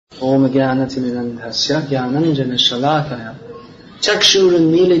Om Jnanatimirandhasya Jnananjana Shalakaya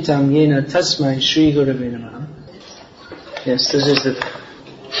Chakshurunmilitam Yena Tasmai Shri Gurave Namaha. Yes, this is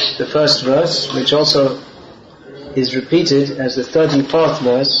the first verse, which also is repeated as the 34th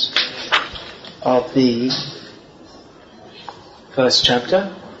verse of the first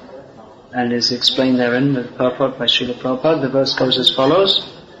chapter, and is explained therein with purport by Srila Prabhupada. The verse goes as follows: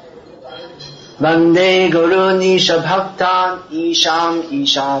 Vande Guru Nisha Bhaktan Isham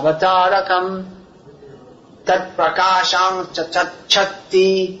Ishavatarakam Tat Prakasham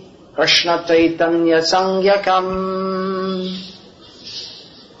Chachati Krishna Chaitanya Sangyakam.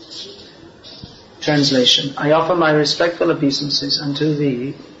 Translation. I offer my respectful obeisances unto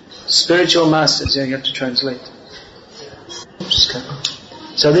the spiritual masters. Here you have to translate.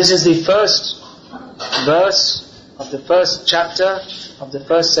 So this is the first verse of the first chapter of the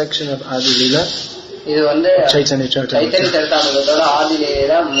first section of Adi Leela. Chaitanya Charitamrita. Adi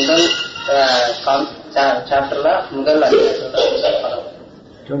Leela Mughal chapter la Mughal. Do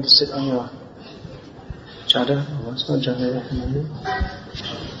you want to sit on your chadar? What's not chadar?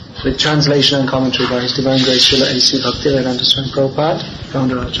 With translation and commentary by His Divine Grace Srila A.C. Bhakti Vedanta Swami Prabhupada,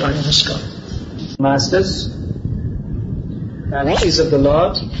 founder Acharya Namaskar. Masters, entities of the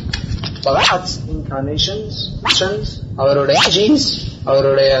Lord, Bhagats, incarnations, energies,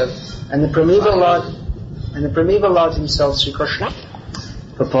 and the primeval Lord himself, Sri Krishna.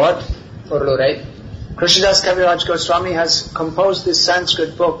 Purport. Krishnadas Kaviraj Goswami has composed this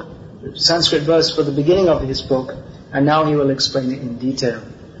Sanskrit verse for the beginning of his book, and now he will explain it in detail.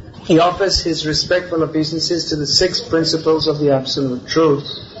 He offers his respectful obeisances to the 6 principles of the Absolute Truth.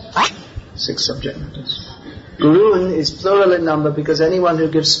 6 subject matters. Gurun is plural in number because anyone who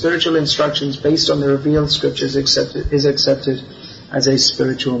gives spiritual instructions based on the revealed scriptures is accepted as a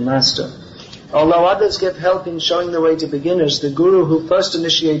spiritual master. Although others give help in showing the way to beginners, the Guru who first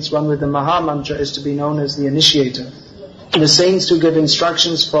initiates one with the Maha Mantra is to be known as the initiator. The saints who give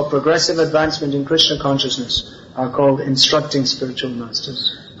instructions for progressive advancement in Krishna consciousness are called instructing spiritual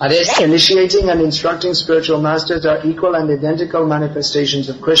masters. Initiating and instructing spiritual masters are equal and identical manifestations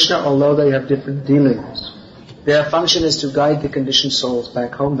of Krishna, although they have different dealings. Their function is to guide the conditioned souls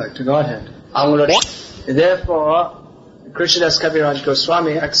back home, back to Godhead. Therefore, Krishnadas Kaviraj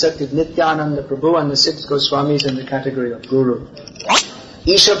Goswami accepted Nityananda Prabhu and the 6 Goswamis in the category of Guru.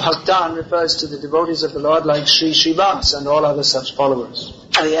 Isha Bhaktan refers to the devotees of the Lord like Sri Srivas and all other such followers.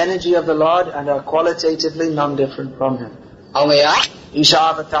 The energy of the Lord and are qualitatively non-different from Him. Isha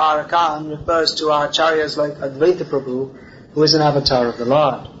Avatarakan refers to our acharyas like Advaita Prabhu, who is an avatar of the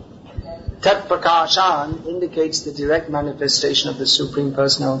Lord. Tat Prakashan indicates the direct manifestation of the Supreme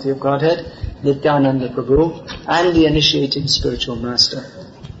Personality of Godhead, Nityananda Prabhu, and the initiating spiritual master.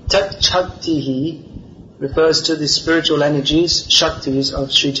 Tat Chaktihi refers to the spiritual energies, Shaktis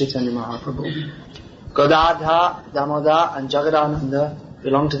of Sri Chaitanya Mahaprabhu. Godadha, Damoda and Jagadananda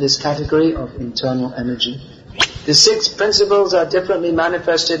belong to this category of internal energy. The 6 principles are differently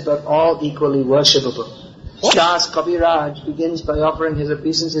manifested but all equally worshipable. Das Kaviraj begins by offering his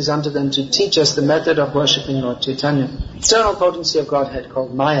obeisances unto them to teach us the method of worshipping Lord Chaitanya. External potency of Godhead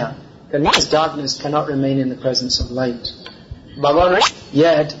called Maya, as darkness cannot remain in the presence of light.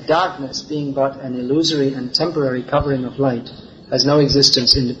 Yet, darkness, being but an illusory and temporary covering of light, has no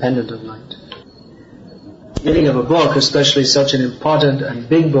existence independent of light. Beginning of a book, especially such an important and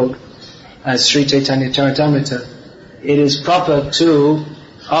big book as Sri Chaitanya Charitamrita, it is proper to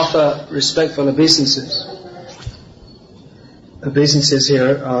offer respectful obeisances. Obeisances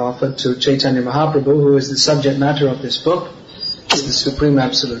here are offered to Chaitanya Mahaprabhu, who is the subject matter of this book, is the Supreme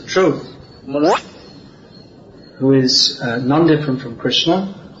Absolute Truth, who is non-different from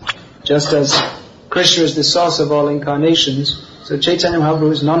Krishna. Just as Krishna is the source of all incarnations, so Chaitanya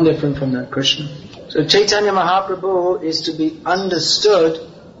Mahaprabhu is non-different from that Krishna. So Chaitanya Mahaprabhu is to be understood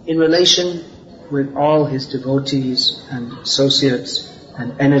in relation with all his devotees and associates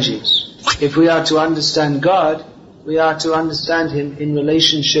and energies. If we are to understand God, we are to understand Him in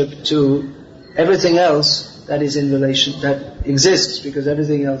relationship to everything else that is in relation, that exists, because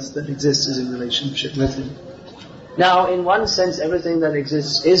everything else that exists is in relationship with Him. Now, in one sense, everything that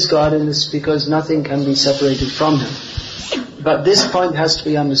exists is God in this, because nothing can be separated from Him. But this point has to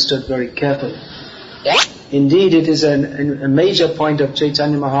be understood very carefully. Indeed, it is a major point of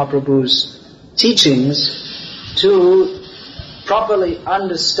Chaitanya Mahaprabhu's teachings to properly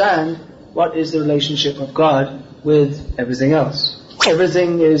understand what is the relationship of God with everything else.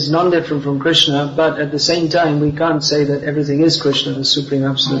 Everything is non-different from Krishna, but at the same time we can't say that everything is Krishna, the Supreme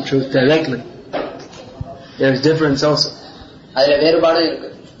Absolute Truth, directly. There is difference also.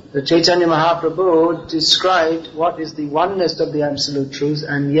 The Chaitanya Mahaprabhu described what is the oneness of the Absolute Truth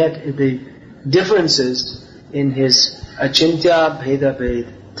and yet the differences in his Achintya Bheda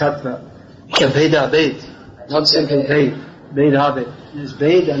Bhed Tattva. Bheda Bhed, not simply Bhed, Bheda Bhed. There's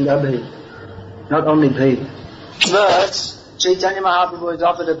Bhed and Abhed, not only Bhed. But Chaitanya Mahaprabhu has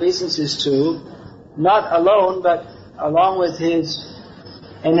offered obeisances to, not alone, but along with his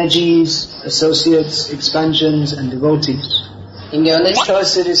energies, associates, expansions and devotees.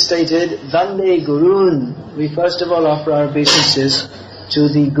 First it is stated, Vande Gurun. We first of all offer our obeisances to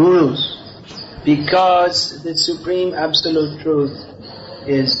the Gurus, because the Supreme Absolute Truth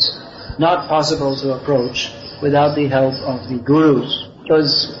is not possible to approach without the help of the Gurus.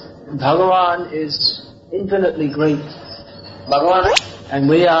 Because Bhagavan is infinitely great. And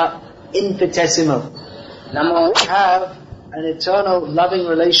we are infinitesimal. We have an eternal loving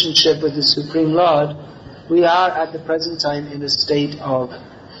relationship with the Supreme Lord. We are at the present time in a state of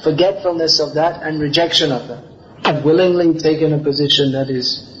forgetfulness of that and rejection of that. And willingly taken a position that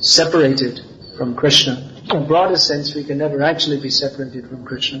is separated from Krishna. In a broader sense, we can never actually be separated from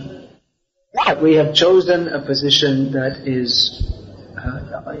Krishna. We have chosen a position that is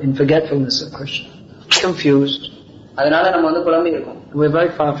in forgetfulness of Krishna. Confused. We're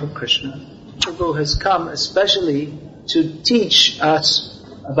very far from Krishna. Prabhu has come especially to teach us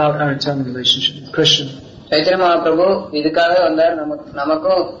about our eternal relationship with Krishna. That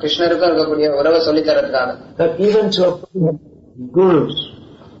even to appoint Gurus.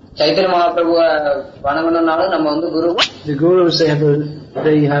 The Gurus,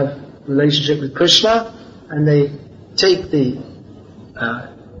 they have relationship with Krishna and they take the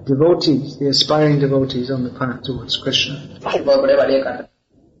devotees, the aspiring devotees on the path towards Krishna.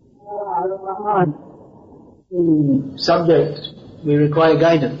 Subject, we require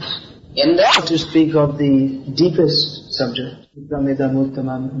guidance. To speak of the deepest subject, in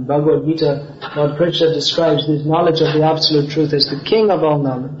Bhagavad Gita, Lord Krishna describes this knowledge of the Absolute Truth as the king of all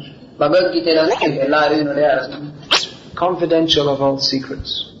knowledge, confidential of all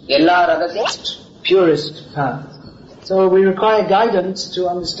secrets, purest path. So we require guidance to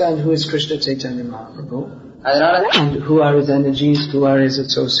understand who is Krishna Chaitanya Mahaprabhu, and who are his energies, who are his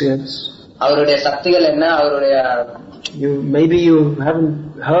associates. Maybe you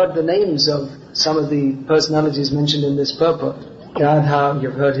haven't heard the names of some of the personalities mentioned in this purport. Radha,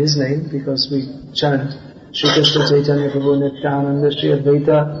 you've heard his name because we chant Shri Krishna Chaitanya Prabhu Nityananda Shri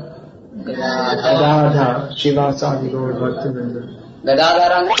Advaita Radha Shivasadi Gaur Bhaktivinoda.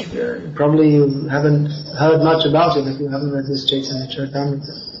 Probably you haven't heard much about him if you haven't read this Chaitanya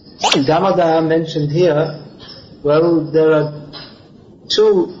Charitamrita. Damodar mentioned here, well, there are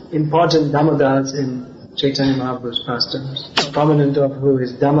two important Damodars in Chaitanya Mahaprabhu's pastimes, prominent of who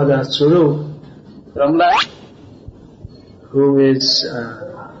is Damodar Swarup, who is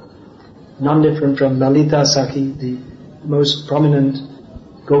non-different from Lalita Sakhi, the most prominent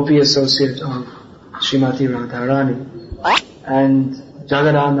Gopi associate of Srimati Radharani, and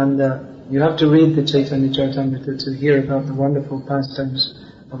Jagadananda. You have to read the Chaitanya Charitamrita to hear about the wonderful pastimes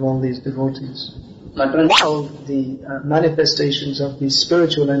of all these devotees. All the manifestations of the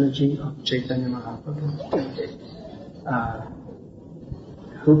spiritual energy of Chaitanya Mahaprabhu,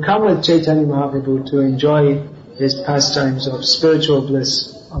 who come with Chaitanya Mahaprabhu to enjoy his pastimes of spiritual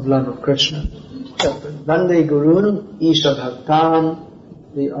bliss, of love of Krishna. Vande Gurun Isha Bhaktan.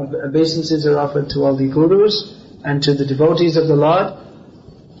 The obeisances are offered to all the Gurus and to the devotees of the Lord.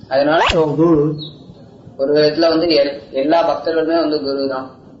 All Gurus.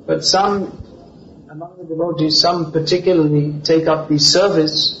 But some among the devotees, some particularly take up the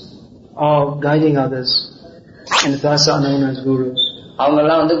service of guiding others, and thus are known as Gurus.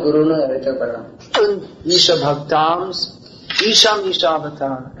 Isha Bhaktams, Isham Isha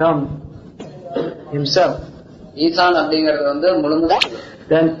Avatar, come himself.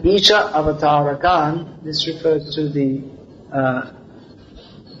 Then Isha Avatarakan, this refers to the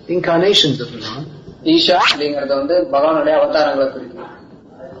incarnations of the Lord.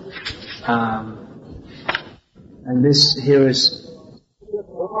 And this here is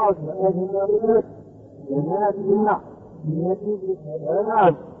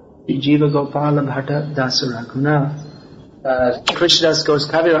Jiva Gopala Bhatta Dasa Raghuna. Krishnadas goes,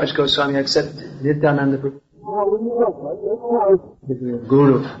 Kaviraj Goswami accept Nityananda Guru.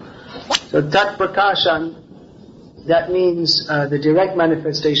 So Tat Prakashan, that means the direct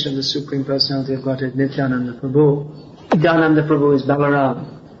manifestation of the Supreme Personality of Godhead, Nityananda Prabhu. Nityananda Prabhu is Balaram.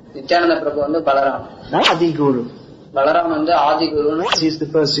 Nityananda Prabhu is Balaram. Adi Guru. Balaram is Adi Guru. He is the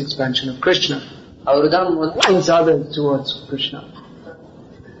first expansion of Krishna. He points others towards Krishna.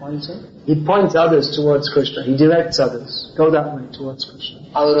 He points others towards Krishna. He directs others. go that way towards Krishna.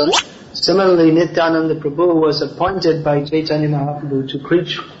 Similarly, Nityananda Prabhu was appointed by Chaitanya Mahaprabhu to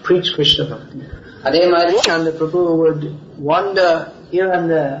preach Krishna Bhakti. Nityananda Prabhu would wander here and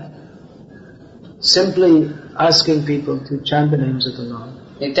there, simply asking people to chant the names of the Lord.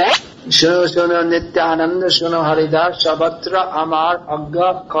 Shuno shuno Nityananda shuno Haridas Shabatra Amar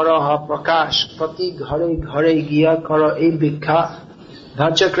Agga Karaha Prakash Pati Ghare Ghare Giya Karo E Bhikha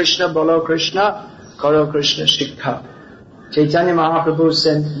Bhaja Krishna Bolo Krishna Karo Krishna Shikha. Chaitanya Mahaprabhu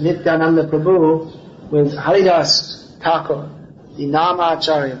sent Nityananda Prabhu with Haridas Thakur, the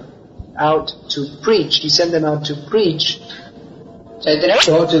Namacharya, out to preach. He sent them out to preach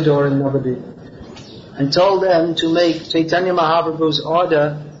door to door in Avadi, and told them to make Chaitanya Mahaprabhu's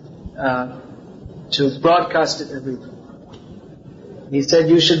order to broadcast it everywhere. He said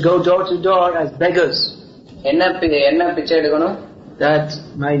you should go door to door as beggars. That,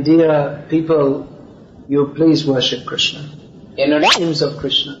 my dear people, you please worship Krishna. Names of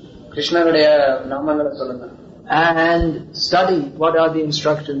Krishna. And study what are the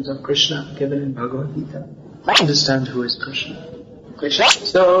instructions of Krishna given in Bhagavad Gita. Understand who is Krishna.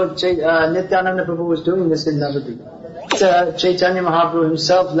 So Nityananda Prabhu was doing this in Navadvip. Chaitanya Mahaprabhu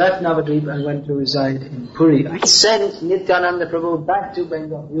himself left Navadvip and went to reside in Puri. He sent Nityananda Prabhu back to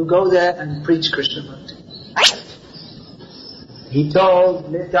Bengal. You go there and preach Krishna Bhakti. He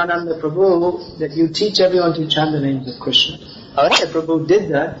told Nityananda Prabhu that you teach everyone to chant the names of Krishna. Prabhu did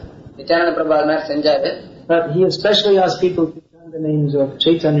that. But he especially asked people to chant the names of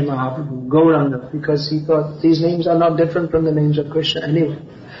Chaitanya Mahaprabhu, Gauranga, because he thought these names are not different from the names of Krishna anyway.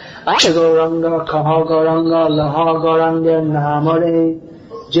 Gauranga, Kaha Gauranga, Laha Gauranga, Namare,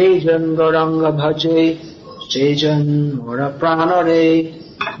 Jejan Gauranga Bhaje, Jejan Mora Pranare.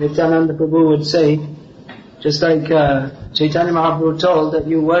 Nityananda Prabhu would say, just like Chaitanya Mahaprabhu told that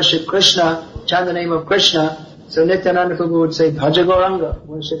you worship Krishna, chant the name of Krishna, so Nityananda Prabhu would say, Bhaja Gauranga,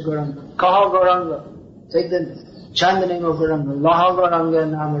 worship Gauranga. Kaha Gauranga, chant the name of Gauranga. Laha Gauranga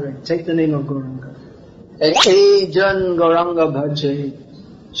Namare, take the name of Gauranga. Jan Gauranga Bhaje,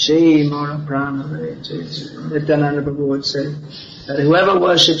 Shri Mara Pranare. Nityananda Prabhu would say that whoever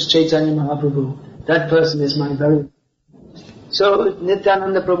worships Chaitanya Mahaprabhu, that person is my very. So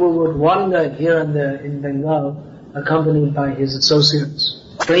Nityananda Prabhu would wander here and there in Bengal, accompanied by his associates.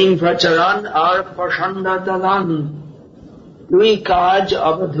 Prem Pracharan Ar Pashandatalan Dui Kaj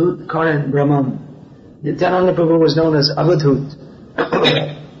Avadhut Karen Brahman. Nityananda Prabhu was known as Avadhut.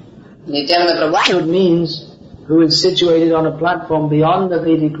 Nityananda Prabhu means who is situated on a platform beyond the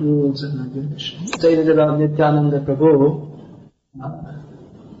Vedic rules and regulations. Stated about Nityananda Prabhu,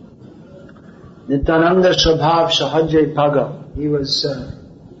 Nityananda Shobhav Shahajay Paga. He was,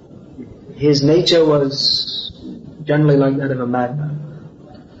 his nature was generally like that of a madman.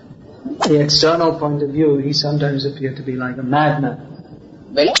 The external point of view, he sometimes appeared to be like a madman.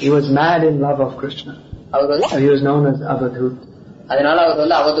 He was mad in love of Krishna. He was known as Avadhut.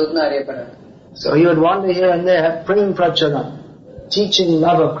 So he would wander here and there, praying pracharan, teaching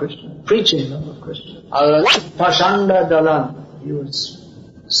love of Krishna, preaching love of Krishna. Pashanda Dalan, he was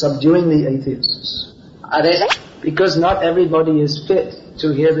subduing the atheists. Because not everybody is fit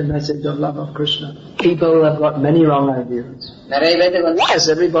to hear the message of love of Krishna. People have got many wrong ideas. Yes,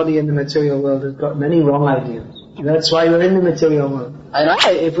 everybody in the material world has got many wrong ideas. That's why we're in the material world.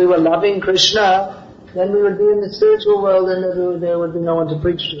 If we were loving Krishna, then we would be in the spiritual world and there would be no one to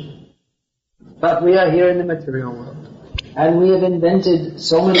preach to. But we are here in the material world. And we have invented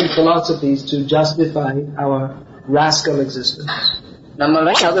so many philosophies to justify our rascal existence.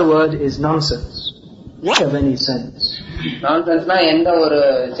 The other word is nonsense. Not of any sense.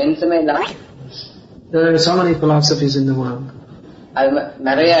 There are so many philosophies in the world.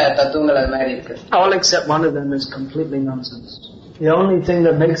 All except one of them is completely nonsense. The only thing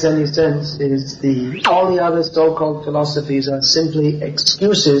that makes any sense is all the other so-called philosophies are simply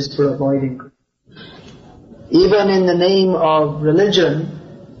excuses for avoiding Krishna. Even in the name of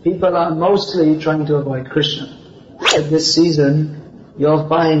religion, people are mostly trying to avoid Krishna. At this season, you'll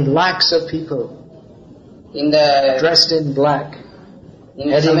find lakhs of people dressed in black,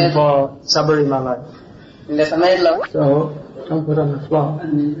 heading for Sabarimala. So, don't put on the floor.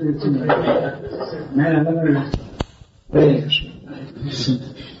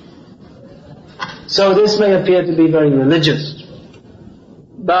 So this may appear to be very religious,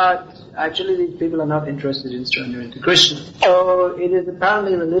 but actually these people are not interested in surrendering to Krishna. So it is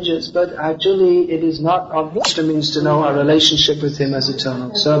apparently religious, but actually it is not of which means to know our relationship with Him as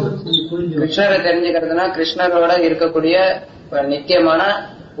eternal servant.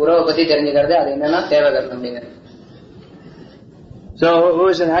 So, who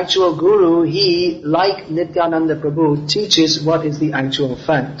is an actual guru, he, like Nityananda Prabhu, teaches what is the actual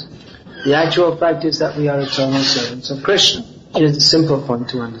fact. The actual fact is that we are eternal servants of Krishna. It is a simple point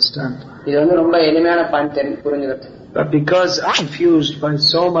to understand. But because I'm confused by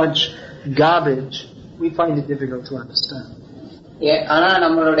so much garbage, we find it difficult to understand.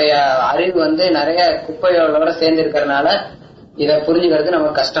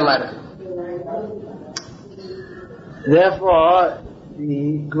 Therefore,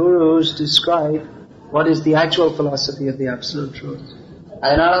 the gurus describe what is the actual philosophy of the absolute truth.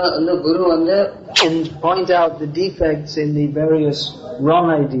 And point out the defects in the various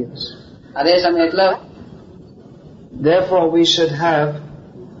wrong ideas. Therefore, we should have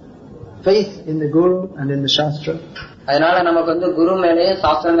faith in the Guru and in the Shastra.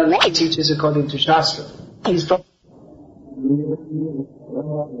 He teaches according to Shastra. He's from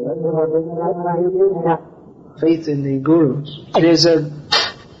faith in the Gurus. It is to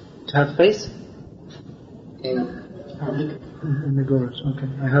have faith in the Gurus. Okay,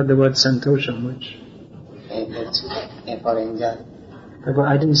 I heard the word santosham, which for enjoy. But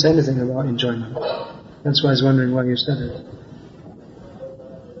I didn't say anything about enjoyment. That's why I was wondering why you said it.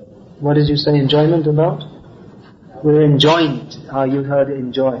 What did you say enjoyment about? We're enjoined. You heard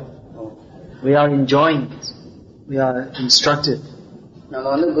enjoy. We are enjoined. We are instructed.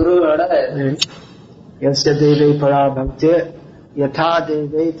 Yasya deve para bhakti yatha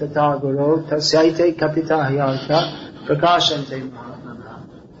deve tata guru tasyaite kapita hyartha prakashante mahatmana.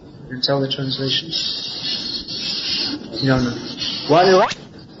 You can tell the translation? You don't know. One who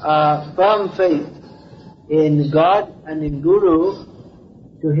firm faith in God and in Guru,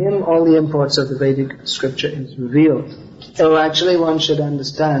 to him all the imports of the Vedic scripture is revealed. So actually one should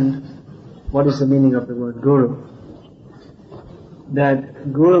understand what is the meaning of the word Guru.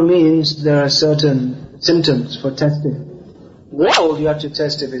 That Guru means there are certain symptoms for testing. You have to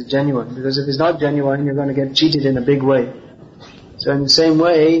test if it's genuine, because if it's not genuine, you're going to get cheated in a big way. So in the same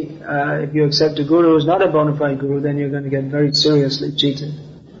way, if you accept a Guru who is not a bona fide Guru, then you're going to get very seriously cheated.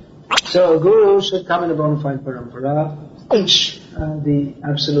 So a Guru should come in a bona fide parampara, teach the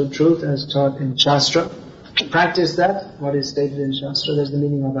absolute truth as taught in Shastra. Practice that, what is stated in Shastra. There's the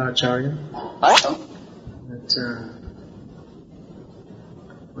meaning of Acharya. That,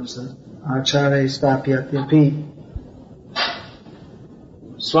 what's that? Acharya stapyatyapi.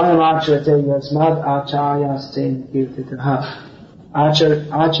 Swami acharate yasmad acharyasten kirtitaha.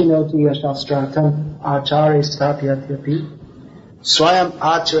 Achinoti yashastratam acharya stapyatyapi. Swayam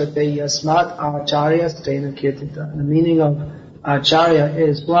acharate yasmat acharyasten kirtita. The meaning of Acharya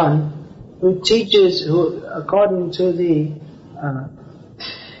is one who teaches, who according to the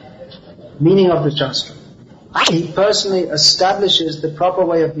meaning of the Shastra. He personally establishes the proper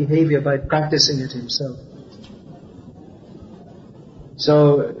way of behavior by practicing it himself.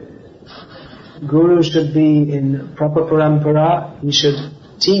 So, Guru should be in proper parampara. He should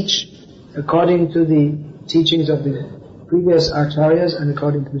teach according to the teachings of the previous acharyas and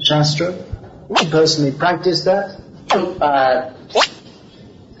according to the Shastra. He personally practice that.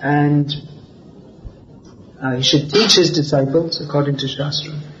 And he should teach his disciples according to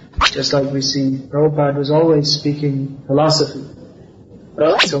Shastra. Just like we see, Prabhupada was always speaking philosophy.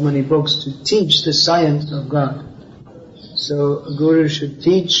 So many books to teach the science of God. So a Guru should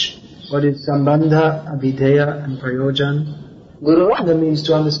teach what is Sambandha, Abhideya and Prayojan. Guru means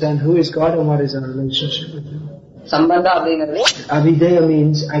to understand who is God and what is our relationship with Him. Abhideya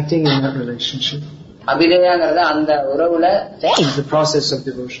means acting in that relationship. Is the process of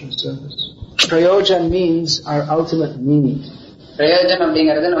devotional service. Prayojan means our ultimate need.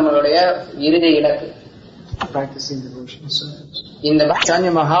 Practicing devotional service.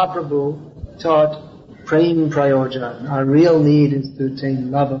 Chaitanya Mahaprabhu taught Prem Prayojan. Our real need is to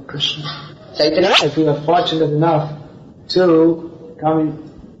attain love of Krishna. If we are fortunate enough to come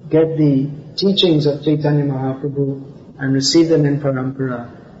and get the teachings of Chaitanya Mahaprabhu and receive them in parampara,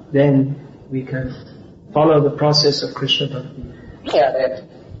 then we can follow the process of Krishna Bhakti.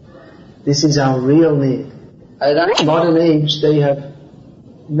 This is our real need. In modern age, they have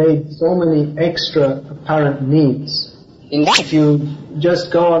made so many extra apparent needs. If you just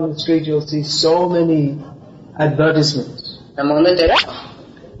go on the street, you'll see so many advertisements.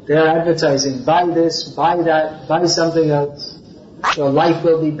 They are advertising, buy this, buy that, buy something else. Your life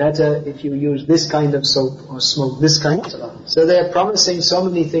will be better if you use this kind of soap or smoke this kind of soap. So they are promising so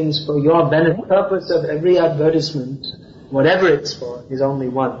many things for your benefit. The purpose of every advertisement, whatever it's for, is only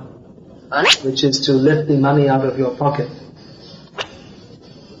one, which is to lift the money out of your pocket.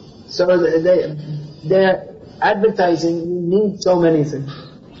 So they're advertising, you need so many things.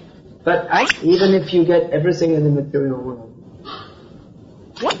 But even if you get everything in the material world,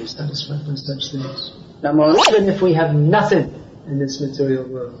 be satisfied by such things. Even if we have nothing in this material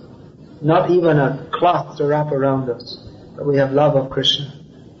world, not even a cloth to wrap around us, but we have love of Krishna,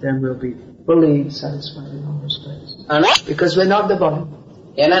 then we'll be fully satisfied in all respects. Because we're not the body.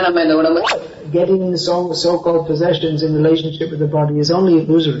 Getting so-called possessions in relationship with the body is only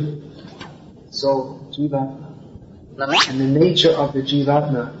illusory. So, Jivatma. And the nature of the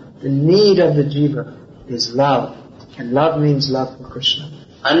Jivatma, the need of the Jiva is love. And love means love for Krishna.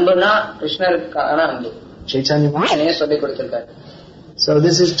 Chaitanya Mahaprabhu. So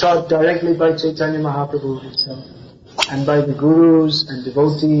this is taught directly by Chaitanya Mahaprabhu himself and by the gurus and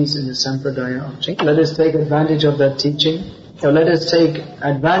devotees in the Sampradaya of Chaitanya. Let us take advantage of that teaching. So let us take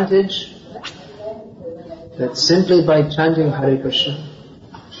advantage that simply by chanting Hare Krishna,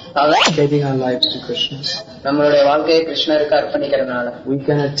 dedicating our lives to Krishna, we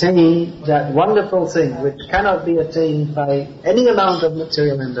can attain that wonderful thing which cannot be attained by any amount of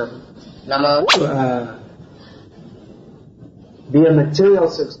material endeavor. Be a material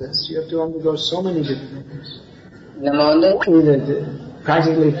success, you have to undergo so many difficulties.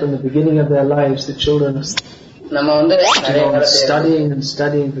 Practically from the beginning of their lives, the children are studying and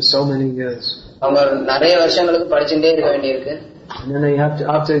studying for so many years. And then they have to,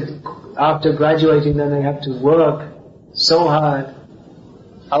 after graduating, then they have to work so hard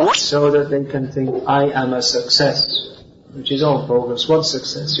so that they can think, I am a success, which is all bogus. What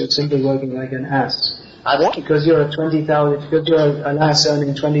success? You're simply working like an ass. Because you're an ass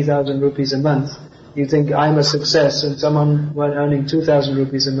earning 20,000 rupees a month, you think I'm a success, and someone earning 2,000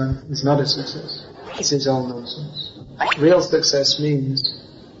 rupees a month is not a success. This is all nonsense. Real success means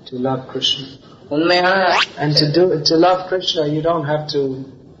to love Krishna. And to love Krishna, you don't have to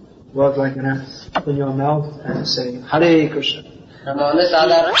work like an ass. Open your mouth and say, Hare Krishna.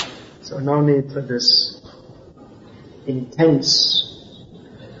 So no need for this intense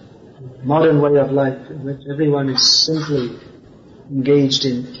modern way of life in which everyone is simply engaged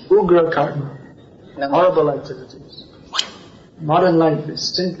in ugra karma, horrible activities. Modern life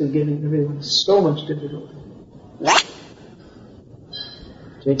is simply giving everyone so much difficulty.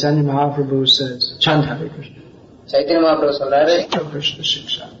 Chaitanya Mahaprabhu says, chant Hare Krishna. Chaitanya Mahaprabhu says, Krishna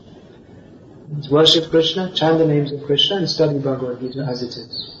Shiksha. Means worship Krishna, chant the names of Krishna and study Bhagavad Gita as it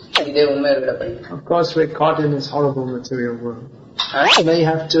is. Of course we're caught in this horrible material world. We may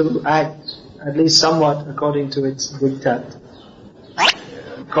have to act at least somewhat according to its diktat.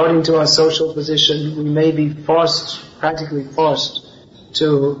 According to our social position, we may be practically forced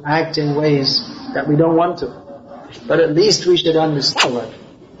to act in ways that we don't want to. But at least we should understand life.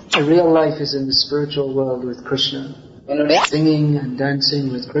 The real life is in the spiritual world with Krishna. Singing and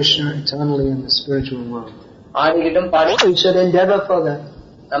dancing with Krishna eternally in the spiritual world. We should endeavor for that.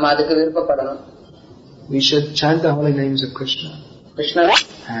 We should chant the holy names of Krishna.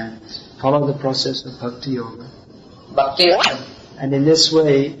 And follow the process of Bhakti Yoga. And in this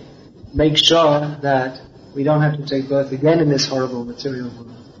way, make sure that we don't have to take birth again in this horrible material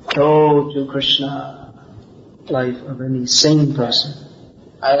world. Go to Krishna, life of any sane person.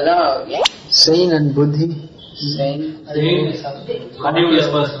 Sane and buddhi. Sane.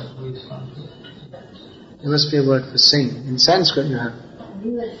 There must be a word for sane. In Sanskrit you have.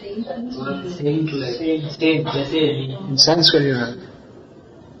 In Sanskrit you have.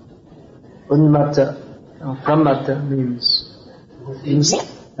 Unmata or Pramata means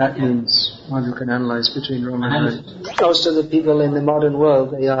that means one who can analyze between wrong and right. Most of the people in the modern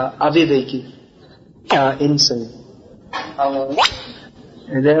world, they are aviveki, insane.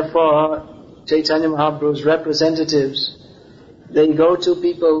 And therefore, Chaitanya Mahaprabhu's representatives, they go to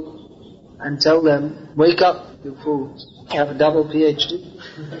people and tell them, wake up, you fools. You have a double PhD.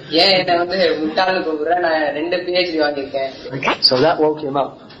 So that woke him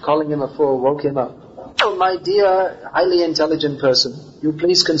up. Calling him a fool woke him up. Oh, my dear, highly intelligent person, you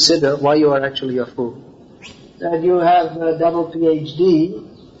please consider why you are actually a fool. That you have a double PhD,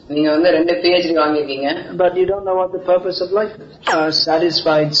 but you don't know what the purpose of life is. You are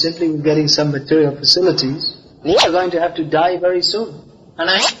satisfied simply with getting some material facilities. You are going to have to die very soon.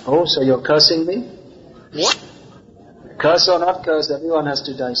 Oh, so you're cursing me? Curse or not curse, everyone has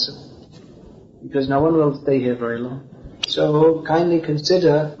to die soon. Because no one will stay here very long. So kindly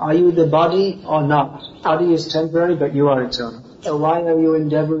consider, are you the body or not? Body is temporary, but you are eternal. So why are you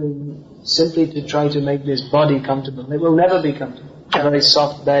endeavoring simply to try to make this body comfortable? It will never be comfortable. A very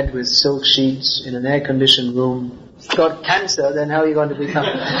soft bed with silk sheets in an air-conditioned room. If you've got cancer, then how are you going to be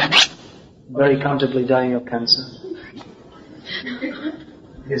comfortable? Very comfortably dying of cancer.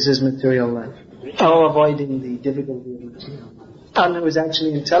 This is material life. Oh, avoiding the difficulty of material. One who is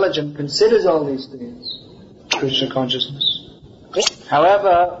actually intelligent considers all these things. Krishna consciousness.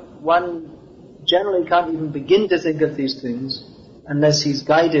 However, one generally can't even begin to think of these things unless he's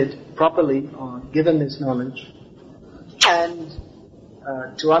guided properly or given this knowledge. And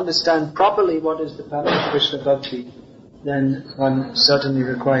to understand properly what is the path of Krishna Bhakti, then one certainly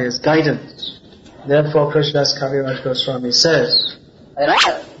requires guidance. Therefore, Krishnadas Kaviraj Goswami says,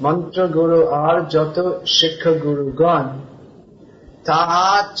 Mantra Guru ar jato Shikha Guru gan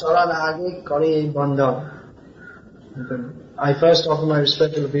taha charan age kare bandha. I first offer my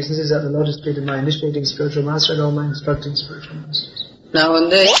respectful obeisances at the lotus feet of my initiating spiritual master and all my instructing spiritual masters.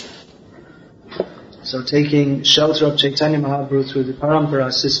 So taking shelter of Chaitanya Mahaprabhu through the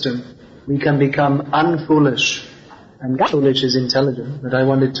Parampara system, we can become unfoolish. And foolish is intelligent, but I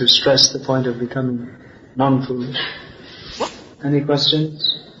wanted to stress the point of becoming non-foolish. Any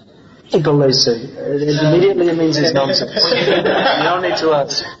questions? People, they say. Immediately it means it's nonsense. You don't need to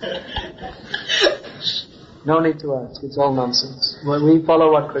ask. No need to ask, it's all nonsense. When we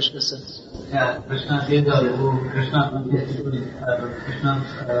follow what Krishna says. Yeah, Krishna says Krishna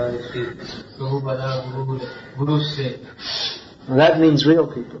Guru say. Well, that means real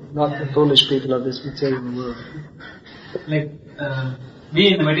people, not the foolish people of this material world. Like, we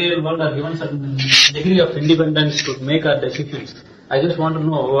in the material world are given certain degree of independence to make our decisions. I just want to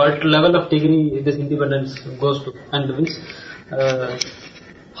know what level of degree this independence goes to, and which,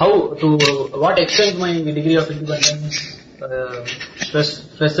 what extent my degree of independence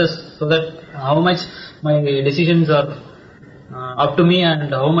stresses, so that how much my decisions are up to me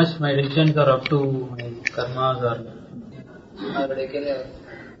and how much my decisions are up to my karmas or.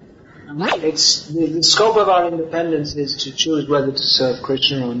 It's the scope of our independence is to choose whether to serve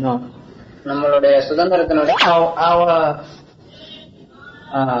Krishna or not. Our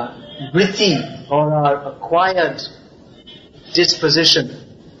vritti or our acquired disposition,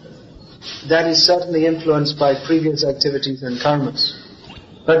 that is certainly influenced by previous activities and karmas.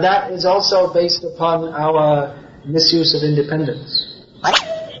 But that is also based upon our misuse of independence.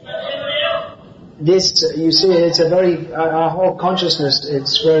 This, you see, it's our whole consciousness,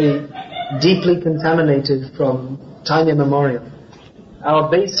 it's very deeply contaminated from time immemorial. Our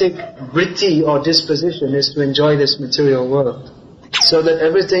basic vritti or disposition is to enjoy this material world. So that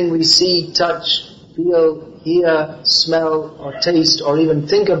everything we see, touch, feel, hear, smell, or taste, or even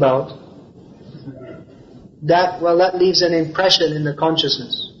think about, that leaves an impression in the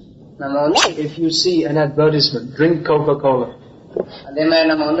consciousness. If you see an advertisement, drink Coca-Cola,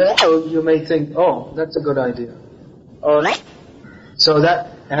 you may think, oh, that's a good idea. So that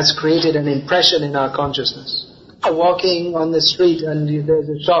has created an impression in our consciousness. Walking on the street and there's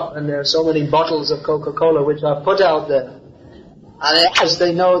a shop and there are so many bottles of Coca-Cola which are put out there. As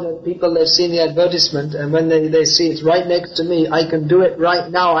they know that people have seen the advertisement, and when they see it's right next to me, I can do it right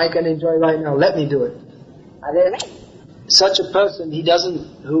now, I can enjoy right now, let me do it. Such a person,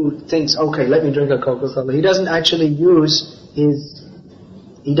 who thinks, okay, let me drink a Coca-Cola, he doesn't actually use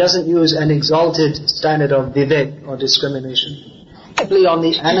an exalted standard of vivek or discrimination. Simply on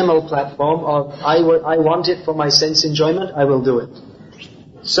the animal platform of, I want it for my sense enjoyment, I will do it.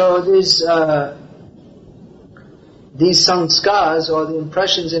 So these sanskars or the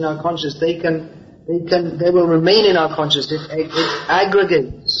impressions in our consciousness, they will remain in our consciousness. It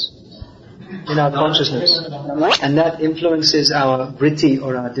aggregates in our consciousness, and that influences our vritti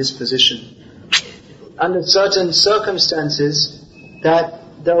or our disposition. Under certain circumstances, that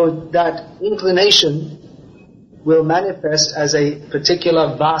inclination will manifest as a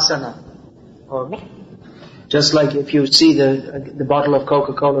particular vasana. Or just like if you see the bottle of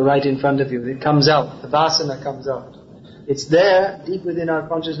Coca-Cola right in front of you, it comes out, the vasana comes out. It's there, deep within our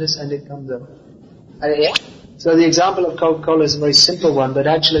consciousness, and it comes out. So the example of Coca-Cola is a very simple one, but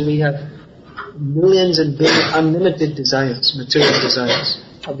actually we have millions and billions, unlimited desires, material desires,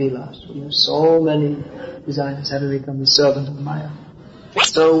 abhilash. We have so many desires, how to become the servant of Maya.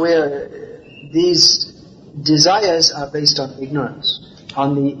 So these desires are based on ignorance,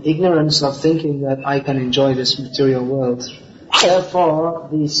 on the ignorance of thinking that I can enjoy this material world. Therefore,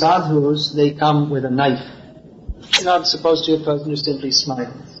 the sadhus, they come with a knife. It's not supposed to be a person who simply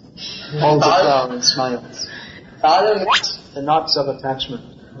smiles, holds a flower and smiles. The knots of attachment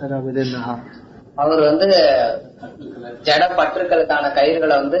that are within the heart.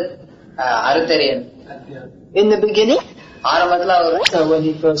 In the beginning, when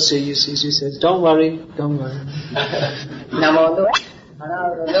he first sees you, he says, don't worry.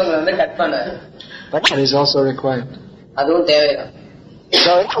 But that is also required.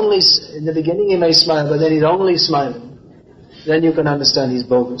 So in the beginning he may smile, but then he's only smiling. Then you can understand he's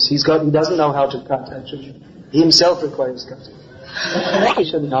bogus. He doesn't know how to cut, actually. He himself requires cutting.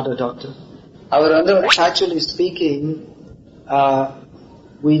 He's not a doctor. Actually speaking,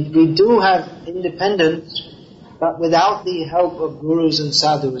 we do have independence, but without the help of gurus and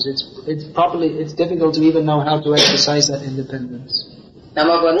sadhus, it's difficult to even know how to exercise that independence.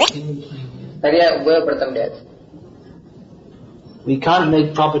 We can't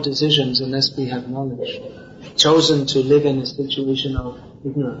make proper decisions unless we have knowledge. Chosen to live in a situation of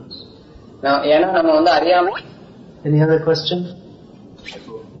ignorance. Any other question?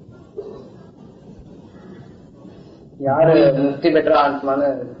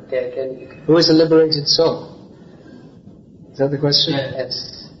 Who is a liberated soul? Is that the question?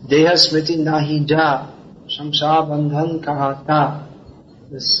 Yes. Deha smriti nahi ja, shamsa bandhan kahata.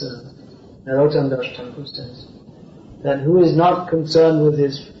 This Narottam Thakur says that who is not concerned with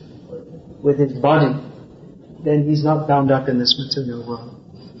his body, then he's not bound up in this material world.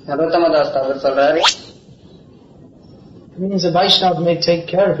 It means a Vaishnava may take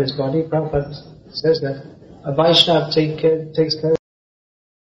care of his body. Prabhupada says that a Vaishnava takes care